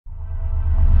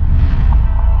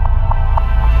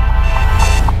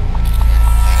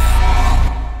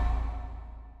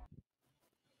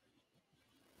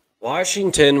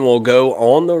Washington will go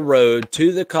on the road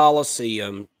to the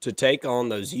Coliseum to take on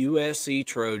those USC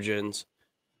Trojans.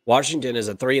 Washington is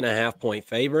a 3.5-point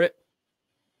favorite.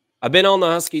 I've been on the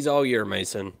Huskies all year,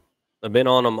 Mason. I've been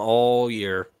on them all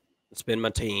year. It's been my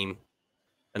team,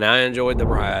 and I enjoyed the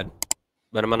ride.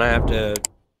 But I'm gonna have to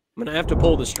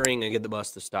pull the string and get the bus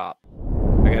to stop.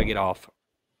 I gotta get off.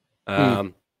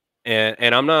 Um,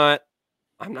 and I'm not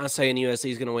saying USC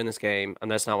is gonna win this game,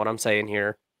 and that's not what I'm saying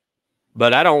here.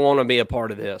 But I don't want to be a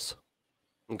part of this.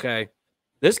 Okay,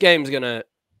 this game's gonna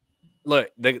look.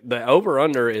 The over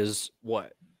under is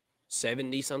what,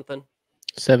 70 something.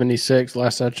 76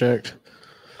 last I checked.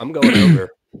 I'm going over.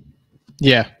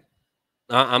 Yeah.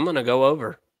 I'm gonna go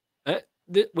over.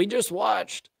 We just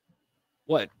watched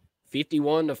what,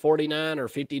 51-49 or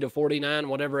 50-49,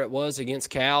 whatever it was against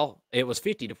Cal. It was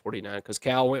 50-49 because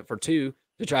Cal went for 2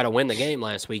 to try to win the game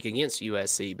last week against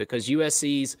USC because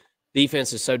USC's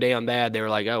defense is so damn bad. They were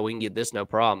like, oh, we can get this no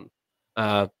problem.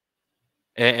 And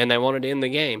they wanted to end the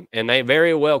game, and they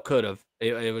very well could have.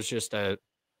 It was just a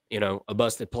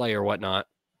busted play or whatnot.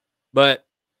 But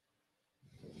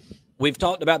we've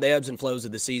talked about the ebbs and flows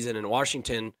of the season, and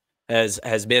Washington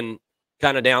has been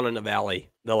kind of down in the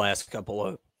valley the last couple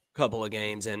of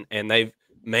games, and they've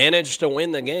managed to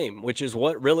win the game, which is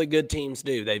what really good teams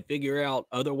do. They figure out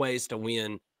other ways to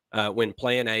win when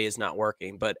Plan A is not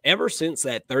working. But ever since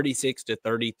that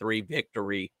 36-33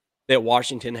 victory that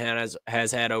Washington has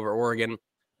had over Oregon,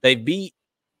 they beat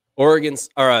Arizona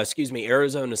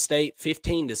State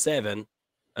 15-7,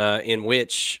 in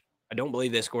which I don't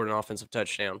believe they scored an offensive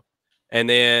touchdown, and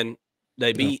then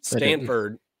they beat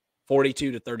Stanford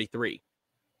 42-33.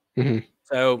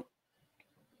 So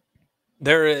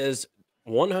there is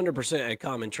 100% a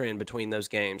common trend between those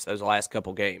games, those last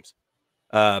couple games,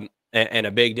 and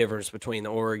a big difference between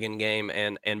the Oregon game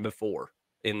and before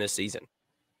in this season.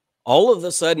 All of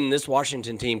a sudden, this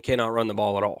Washington team cannot run the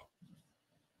ball at all.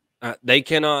 They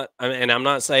cannot, and I'm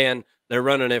not saying they're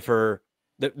running it for.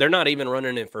 They're not even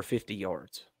running it for 50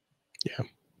 yards. Yeah,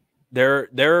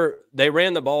 they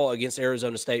ran the ball against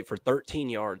Arizona State for 13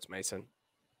 yards, Mason.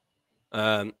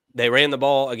 They ran the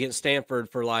ball against Stanford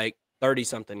for like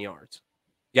 30-something yards.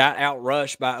 Got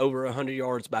outrushed by over 100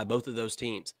 yards by both of those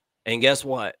teams. And guess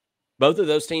what? Both of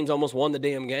those teams almost won the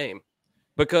damn game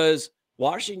because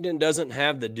Washington doesn't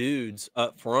have the dudes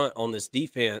up front on this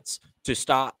defense to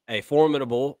stop a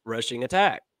formidable rushing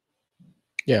attack.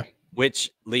 Yeah.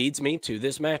 Which leads me to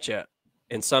this matchup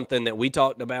and something that we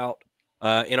talked about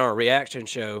in our reaction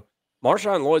show.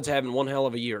 Marshawn Lloyd's having one hell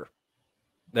of a year.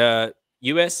 The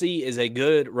USC is a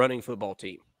good running football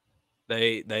team.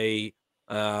 They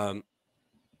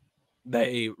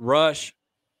rush.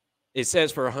 It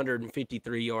says for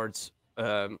 153 yards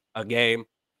a game.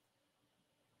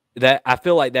 That I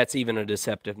feel like that's even a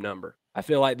deceptive number. I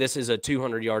feel like this is a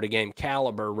 200-yard a game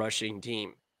caliber rushing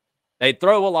team. They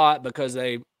throw a lot because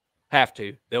they have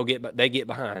to. They get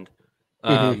behind.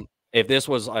 If this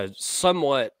was a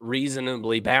somewhat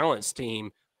reasonably balanced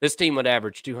team, this team would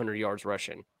average 200 yards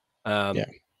rushing.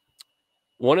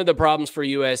 One of the problems for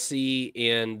USC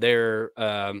in their,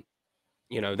 they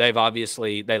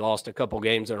lost a couple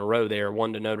games in a row there,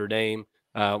 one to Notre Dame,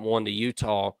 one to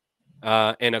Utah.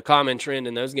 And a common trend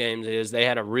in those games is they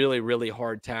had a really, really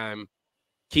hard time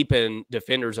keeping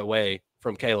defenders away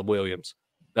from Caleb Williams.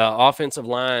 The offensive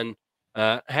line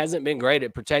hasn't been great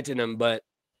at protecting them, but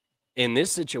in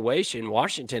this situation,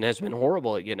 Washington has been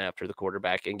horrible at getting after the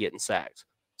quarterback and getting sacks.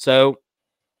 So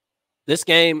this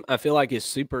game, I feel like, is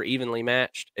super evenly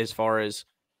matched as far as,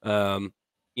 the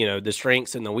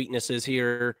strengths and the weaknesses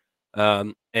here.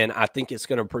 And I think it's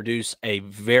going to produce a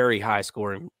very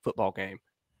high-scoring football game.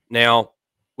 Now,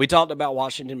 we talked about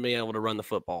Washington being able to run the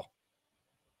football.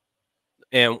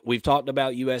 And we've talked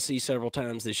about USC several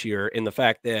times this year in the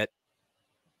fact that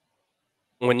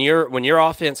when your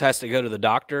offense has to go to the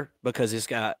doctor because it's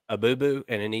got a boo-boo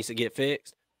and it needs to get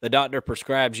fixed, the doctor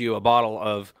prescribes you a bottle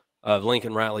of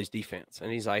Lincoln Riley's defense. And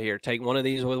he's like, here, take one of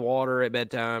these with water at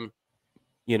bedtime.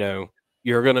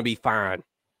 You're going to be fine.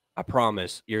 I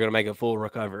promise. You're going to make a full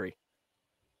recovery.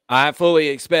 I fully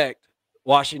expect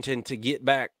Washington to get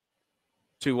back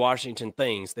to Washington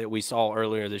things that we saw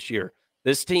earlier this year.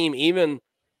 This team, even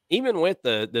with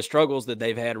the struggles that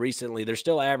they've had recently, they're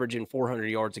still averaging 400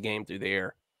 yards a game through the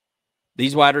air.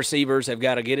 These wide receivers have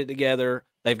got to get it together.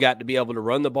 They've got to be able to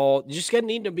run the ball. You just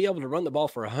need to be able to run the ball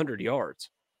for 100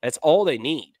 yards. That's all they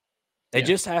need. They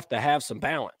just have to have some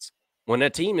balance. When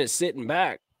a team is sitting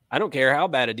back, I don't care how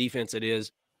bad a defense it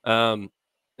is, and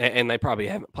they probably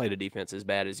haven't played a defense as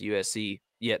bad as USC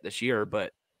yet this year.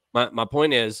 But my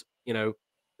point is,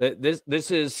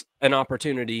 this is an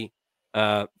opportunity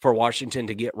for Washington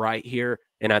to get right here,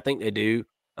 and I think they do.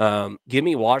 Give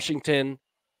me Washington,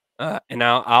 and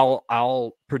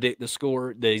I'll predict the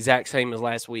score the exact same as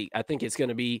last week. I think it's going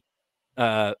to be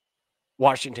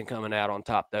Washington coming out on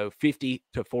top, though,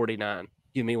 50-49.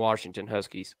 Give me Washington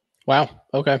Huskies. Wow.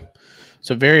 Okay.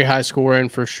 So very high scoring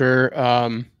for sure.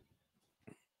 To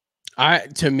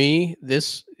me,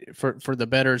 this for the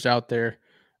bettors out there,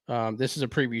 this is a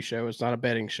preview show. It's not a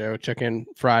betting show. Check in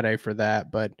Friday for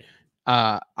that. But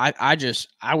I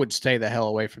would stay the hell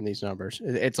away from these numbers.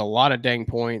 It's a lot of dang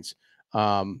points.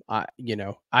 I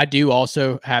do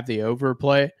also have the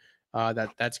overplay.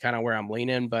 That's kind of where I'm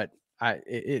leaning, but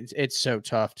it's so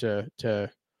tough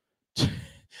to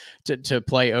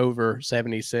play over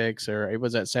 76, or it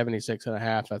was at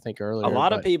 76.5, I think earlier. A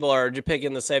lot of people are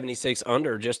picking the 76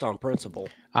 under just on principle.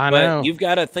 I know. But you've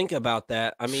got to think about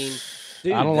that. I mean,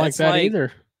 dude, I don't like that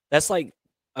either. That's like,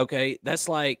 okay, that's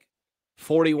like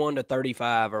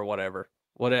 41-35 or whatever.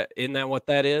 Isn't that what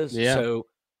that is? Yeah. So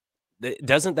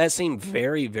doesn't that seem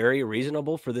very, very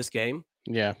reasonable for this game?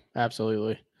 Yeah,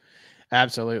 absolutely.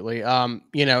 Absolutely. And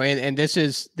this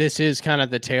is kind of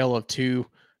the tale of two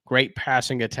great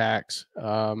passing attacks.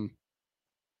 And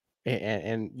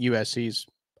USC's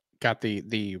got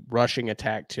the rushing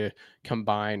attack to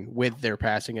combine with their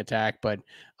passing attack, but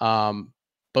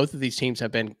both of these teams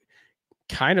have been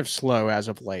kind of slow as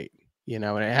of late, and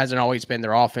it hasn't always been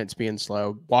their offense being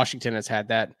slow. Washington has had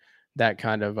that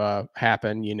kind of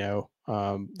happen,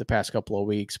 the past couple of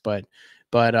weeks, but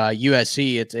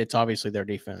USC, it's obviously their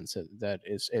defense that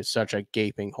is such a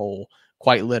gaping hole,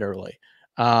 quite literally.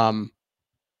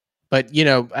 But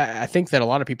I think that a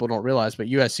lot of people don't realize, but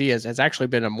USC has actually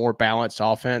been a more balanced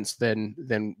offense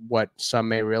than what some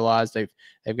may realize.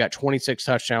 They've got 26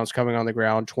 touchdowns coming on the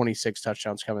ground, 26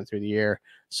 touchdowns coming through the air.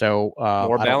 So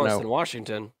more balanced than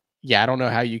Washington. Yeah, I don't know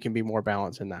how you can be more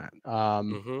balanced than that.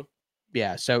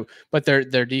 Yeah. So, but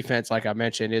their defense, like I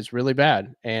mentioned, is really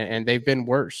bad, and they've been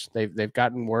worse. They've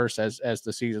gotten worse as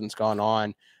the season's gone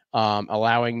on,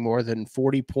 allowing more than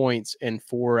 40 points in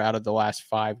 4 out of the last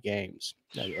 5 games.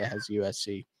 That has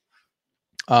USC.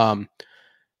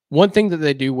 One thing that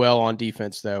they do well on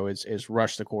defense, though, is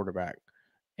rush the quarterback,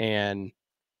 and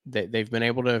they've been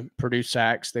able to produce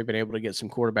sacks. They've been able to get some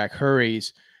quarterback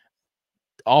hurries.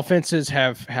 Offenses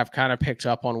have kind of picked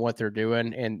up on what they're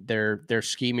doing, and they're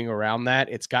scheming around that.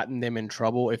 It's gotten them in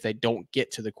trouble if they don't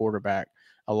get to the quarterback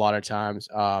a lot of times.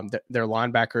 Their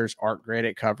linebackers aren't great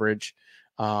at coverage.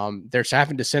 They're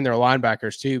having to send their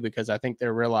linebackers too, because I think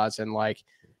they're realizing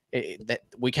that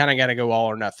we kind of got to go all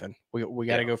or nothing. We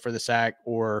got to go for the sack,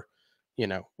 or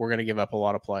we're going to give up a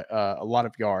lot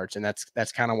of yards, and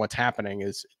that's kind of what's happening.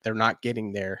 Is they're not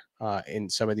getting there in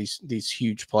some of these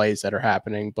huge plays that are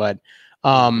happening. But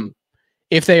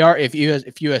if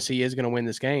USC is going to win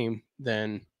this game,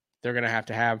 then they're going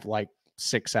to have like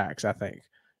 6 sacks, I think,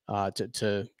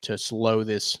 to slow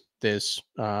this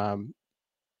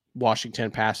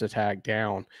Washington pass attack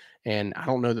down. And I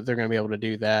don't know that they're going to be able to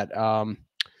do that.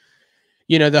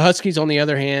 The Huskies, on the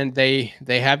other hand, they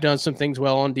have done some things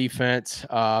well on defense.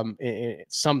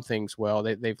 Some things well.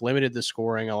 They've limited the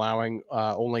scoring, allowing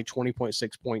only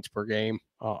 20.6 points per game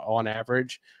on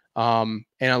average. And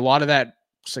a lot of that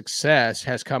success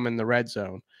has come in the red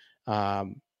zone.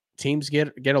 Teams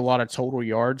get a lot of total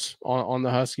yards on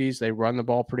the Huskies. They run the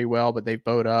ball pretty well, but they've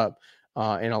bowed up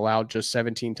and allowed just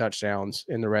 17 touchdowns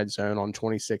in the red zone on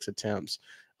 26 attempts.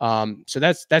 So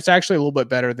that's actually a little bit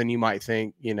better than you might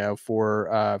think,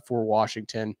 for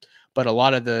Washington. But a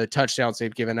lot of the touchdowns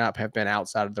they've given up have been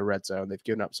outside of the red zone. They've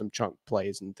given up some chunk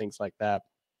plays and things like that.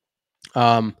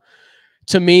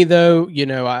 To me, though,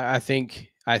 I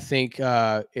think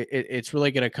it's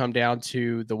really going to come down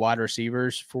to the wide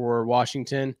receivers for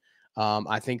Washington.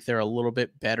 I think they're a little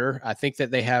bit better. I think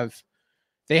that they have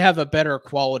a better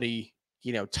quality,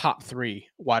 top 3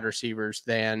 wide receivers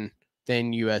than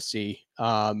USC.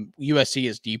 USC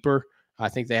is deeper. I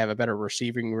think they have a better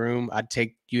receiving room. I'd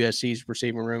take USC's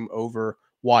receiving room over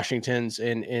Washington's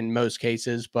in most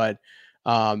cases, but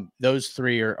those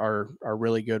 3 are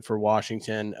really good for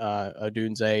Washington.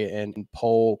 Odunze and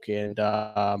Polk, and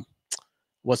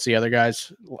what's the other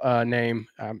guy's name?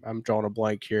 I'm drawing a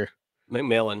blank here.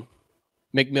 McMillan.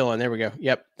 There we go.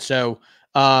 Yep. So,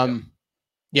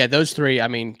 yeah, those 3. I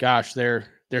mean, gosh, they're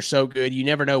so good. You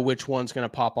never know which one's going to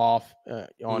pop off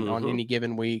on any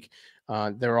given week.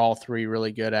 They're all 3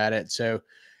 really good at it. So,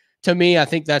 to me, I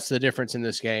think that's the difference in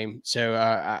this game. So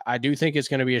I do think it's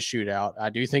going to be a shootout. I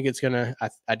do think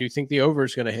I do think the over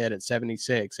is going to hit at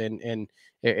 76. And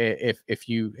if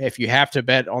you have to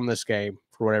bet on this game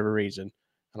for whatever reason,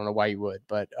 I don't know why you would,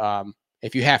 but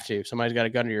if you have to, somebody's got a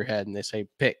gun to your head and they say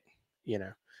pick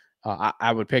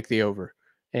I would pick the over.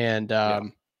 And Yeah.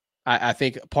 I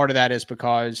think part of that is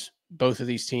because both of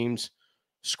these teams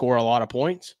score a lot of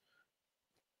points.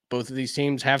 Both of these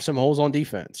teams have some holes on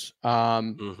defense.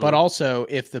 But also,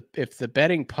 if the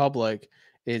betting public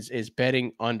is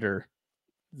betting under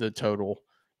the total,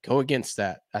 go against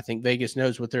that. I think Vegas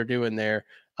knows what they're doing there.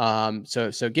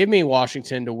 So give me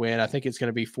Washington to win. I think it's going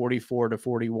to be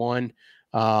 44-41,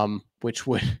 which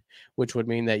would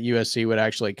mean that USC would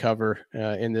actually cover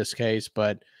in this case,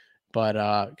 but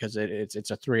because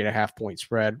it's a 3.5 point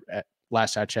spread at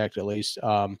last I checked, at least.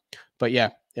 But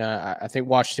yeah, I think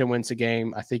Washington wins the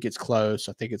game. I think it's close.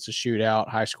 I think it's a shootout,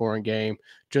 high scoring game,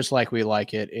 just like we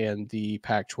like it in the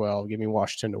Pac-12. Give me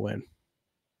Washington to win.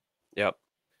 Yep.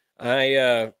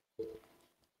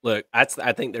 Look, I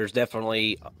think there's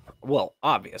definitely, well,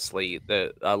 obviously,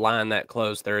 the a line that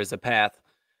close, there is a path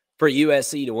for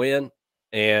USC to win,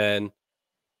 and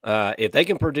if they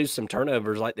can produce some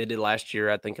turnovers like they did last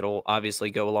year, I think it'll obviously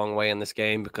go a long way in this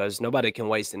game because nobody can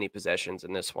waste any possessions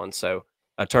in this one. So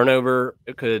a turnover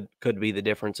could be the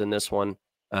difference in this one,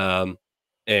 and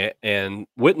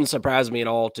wouldn't surprise me at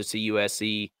all to see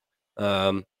USC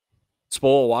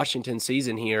spoil Washington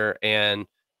season here. And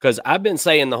because I've been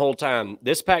saying the whole time,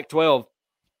 this Pac-12,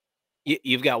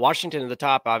 you've got Washington at the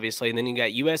top, obviously, and then you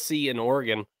got USC and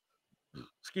Oregon,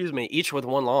 excuse me, each with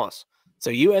one loss. So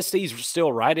USC's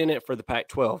still right in it for the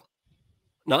Pac-12.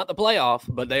 Not the playoff,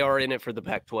 but they are in it for the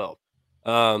Pac-12.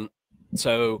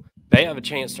 So they have a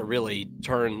chance to really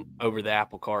turn over the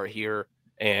apple cart here,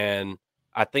 and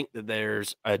I think that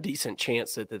there's a decent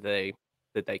chance that they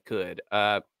could.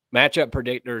 Matchup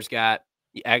predictors got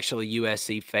actually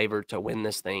USC favored to win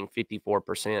this thing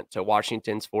 54% to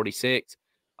Washington's 46.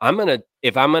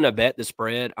 If I'm gonna bet the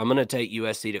spread, I'm gonna take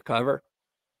USC to cover.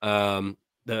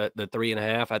 The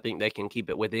 3.5, I think they can keep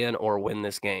it within or win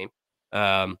this game.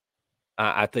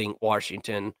 I think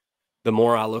Washington, the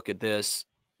more I look at this,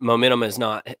 momentum is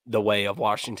not the way of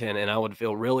Washington, and I would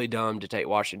feel really dumb to take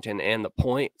Washington and the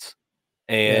points,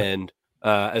 and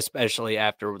especially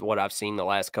after what I've seen the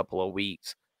last couple of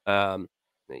weeks.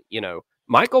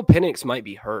 Michael Penix might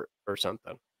be hurt or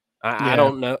something. I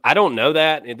don't know. I don't know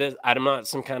that. I'm not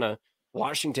some kind of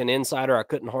Washington insider. I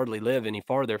couldn't hardly live any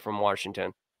farther from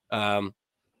Washington.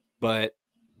 But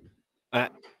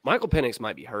Michael Penix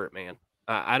might be hurt, man.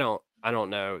 I don't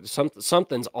know.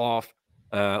 Something's off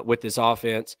with this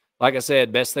offense. Like I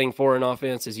said, best thing for an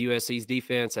offense is USC's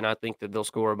defense, and I think that they'll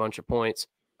score a bunch of points.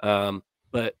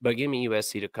 But give me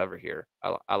USC to cover here.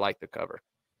 I like the cover.